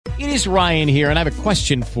It is Ryan here, and I have a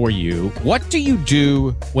question for you. What do you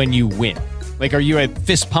do when you win? Like, are you a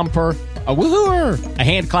fist pumper, a woohooer, a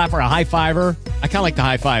hand clapper, a high fiver? I kind of like the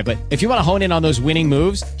high five, but if you want to hone in on those winning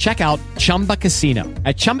moves, check out Chumba Casino.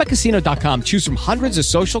 At ChumbaCasino.com, choose from hundreds of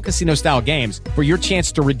social casino-style games for your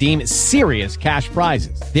chance to redeem serious cash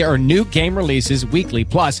prizes. There are new game releases weekly,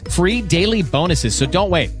 plus free daily bonuses. So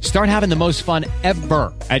don't wait. Start having the most fun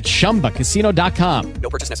ever at ChumbaCasino.com.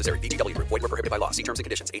 No purchase necessary. VGW Group. Void where prohibited by law. See terms and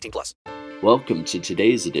conditions. 18+. Welcome to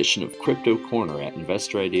today's edition of Crypto Corner at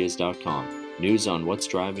InvestorIdeas.com. News on what's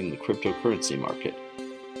driving the cryptocurrency market.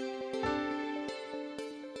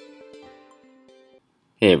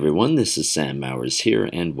 Hey everyone, this is Sam Mowers here,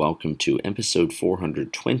 and welcome to episode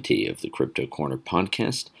 420 of the Crypto Corner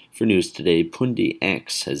podcast. For news today, Pundi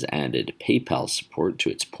X has added PayPal support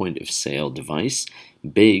to its point-of-sale device,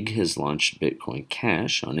 Big has launched Bitcoin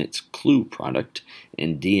Cash on its Clue product,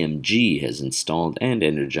 and DMG has installed and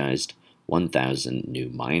energized 1,000 new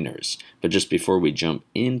miners. But just before we jump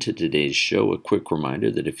into today's show, a quick reminder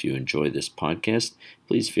that if you enjoy this podcast,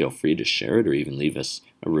 please feel free to share it or even leave us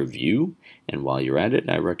a review. And while you're at it,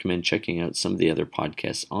 I recommend checking out some of the other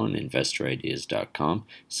podcasts on InvestorIdeas.com,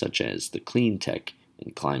 such as the Clean Tech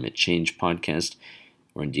and Climate Change podcast,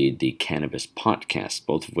 or indeed the Cannabis podcast,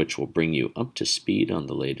 both of which will bring you up to speed on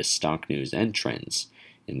the latest stock news and trends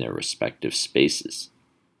in their respective spaces.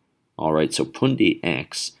 Alright, so Pundi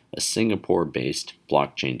X, a Singapore-based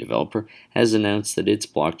blockchain developer, has announced that its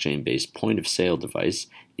blockchain-based point-of-sale device,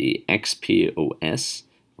 the XPOS,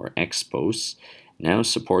 or XPOS, now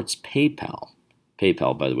supports PayPal.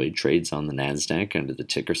 PayPal, by the way, trades on the NASDAQ under the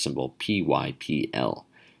ticker symbol PYPL.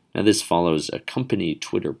 Now, this follows a company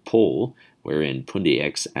Twitter poll wherein Pundi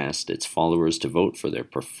X asked its followers to vote for their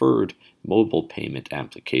preferred mobile payment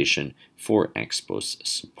application for XPOS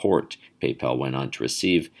support. PayPal went on to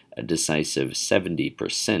receive a decisive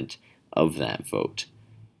 70% of that vote.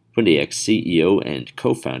 Pundi X CEO and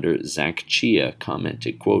co-founder Zach Chia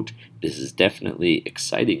commented, quote, "This is definitely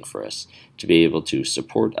exciting for us to be able to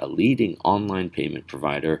support a leading online payment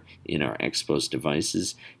provider in our XPOS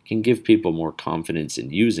devices, can give people more confidence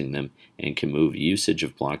in using them, and can move usage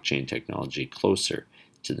of blockchain technology closer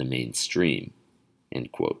to the mainstream,"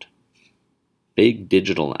 end quote. Big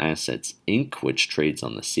Digital Assets Inc., which trades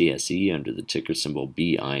on the CSE under the ticker symbol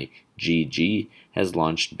BIGG, has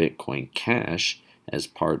launched Bitcoin Cash as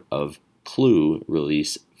part of Clue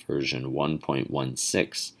release version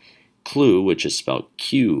 1.16. Clue, which is spelled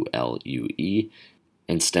QLUE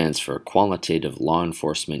and stands for Qualitative Law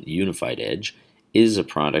Enforcement Unified Edge, is a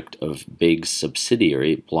product of Big's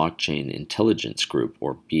subsidiary Blockchain Intelligence Group,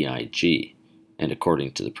 or BIG, and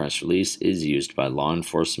according to the press release, is used by law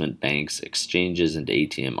enforcement, banks, exchanges, and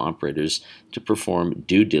ATM operators to perform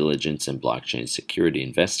due diligence and blockchain security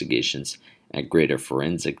investigations at greater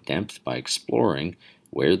forensic depth by exploring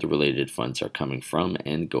where the related funds are coming from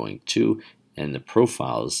and going to, and the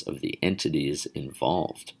profiles of the entities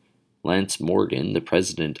involved. Lance Morgan, the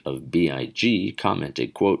president of BIG,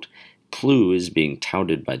 commented, quote, "Clue is being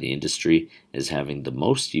touted by the industry as having the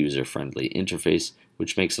most user-friendly interface,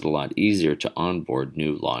 which makes it a lot easier to onboard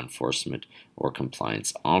new law enforcement or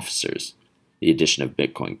compliance officers. The addition of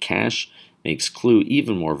Bitcoin Cash makes Clue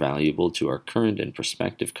even more valuable to our current and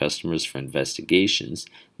prospective customers for investigations,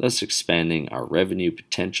 thus expanding our revenue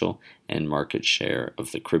potential and market share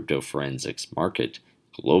of the crypto forensics market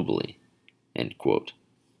globally," end quote.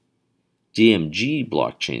 DMG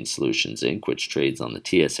Blockchain Solutions Inc., which trades on the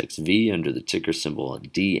TSXV under the ticker symbol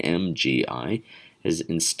DMGI, has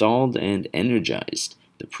installed and energized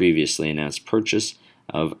the previously announced purchase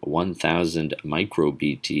of 1,000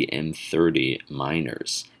 MicroBT M30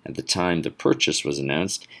 miners. At the time the purchase was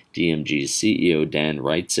announced, DMG's CEO Dan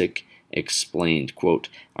Reitzik explained, quote,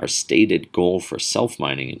 "Our stated goal for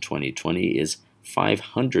self-mining in 2020 is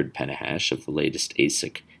 500 petahash of the latest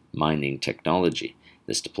ASIC mining technology.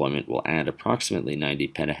 This deployment will add approximately 90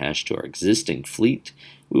 petahash to our existing fleet.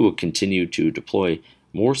 We will continue to deploy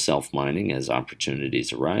more self-mining as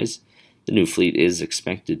opportunities arise. The new fleet is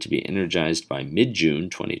expected to be energized by mid-June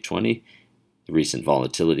 2020. The recent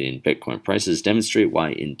volatility in Bitcoin prices demonstrate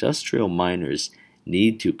why industrial miners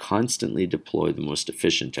need to constantly deploy the most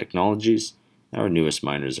efficient technologies. Our newest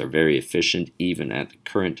miners are very efficient even at the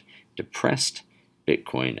current depressed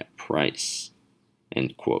Bitcoin price,"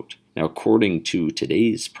 end quote. Now, according to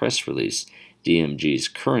today's press release, DMG's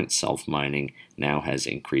current self-mining now has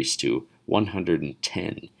increased to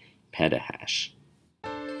 110 petahash.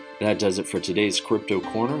 That does it for today's Crypto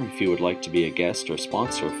Corner. If you would like to be a guest or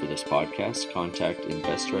sponsor for this podcast, contact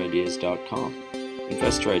InvestorIdeas.com.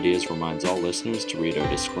 Investor Ideas reminds all listeners to read our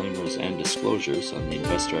disclaimers and disclosures on the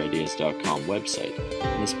InvestorIdeas.com website,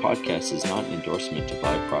 and this podcast is not an endorsement to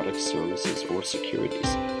buy products, services, or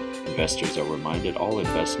securities. Investors are reminded all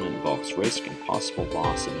investment involves risk and possible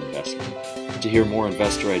loss in investment. To hear more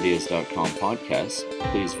InvestorIdeas.com podcasts,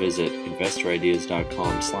 please visit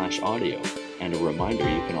InvestorIdeas.com/audio. And a reminder,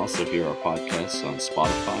 you can also hear our podcasts on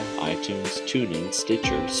Spotify, iTunes, TuneIn,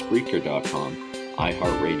 Stitcher, Spreaker.com,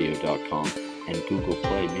 iHeartRadio.com, and Google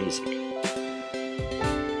Play Music.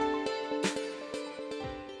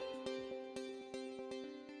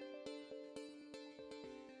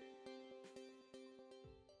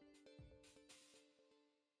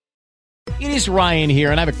 It is Ryan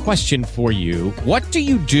here, and I have a question for you. What do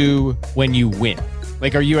you do when you win?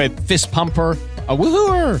 Like, are you a fist pumper, a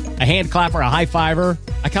woohooer, a hand clapper, a high fiver?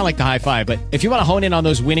 I kind of like the high five, but if you want to hone in on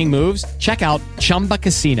those winning moves, check out Chumba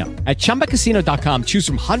Casino. At ChumbaCasino.com, choose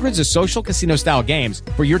from hundreds of social casino-style games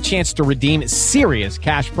for your chance to redeem serious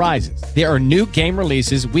cash prizes. There are new game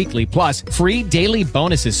releases weekly, plus free daily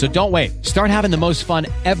bonuses. So don't wait. Start having the most fun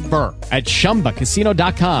ever at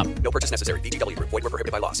ChumbaCasino.com. No purchase necessary. VGW Group. Void where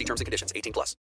prohibited by law. See terms and conditions. 18+.